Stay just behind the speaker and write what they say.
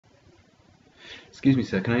Excuse me,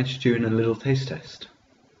 sir, can I interest you in a little taste test?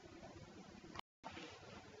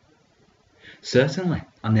 Certainly.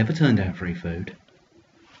 I'll never turn down free food.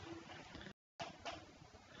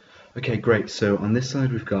 Okay, great. So on this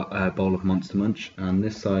side we've got a bowl of Monster Munch, and on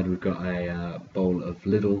this side we've got a bowl of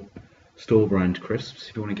Lidl store brand crisps.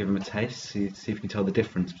 If you want to give them a taste, see if you can tell the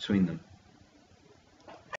difference between them.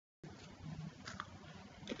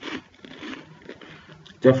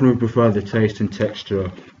 Definitely prefer the taste and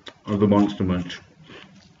texture of the Monster Munch.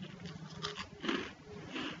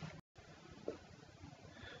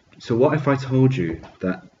 So what if I told you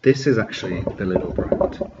that this is actually the Lidl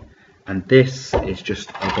brand, and this is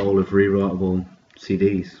just a bowl of rewritable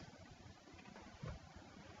CDs?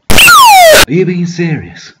 Are you being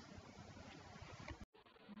serious?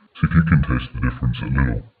 See if you can taste the difference at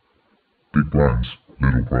Lidl. Big brands,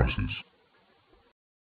 little prices.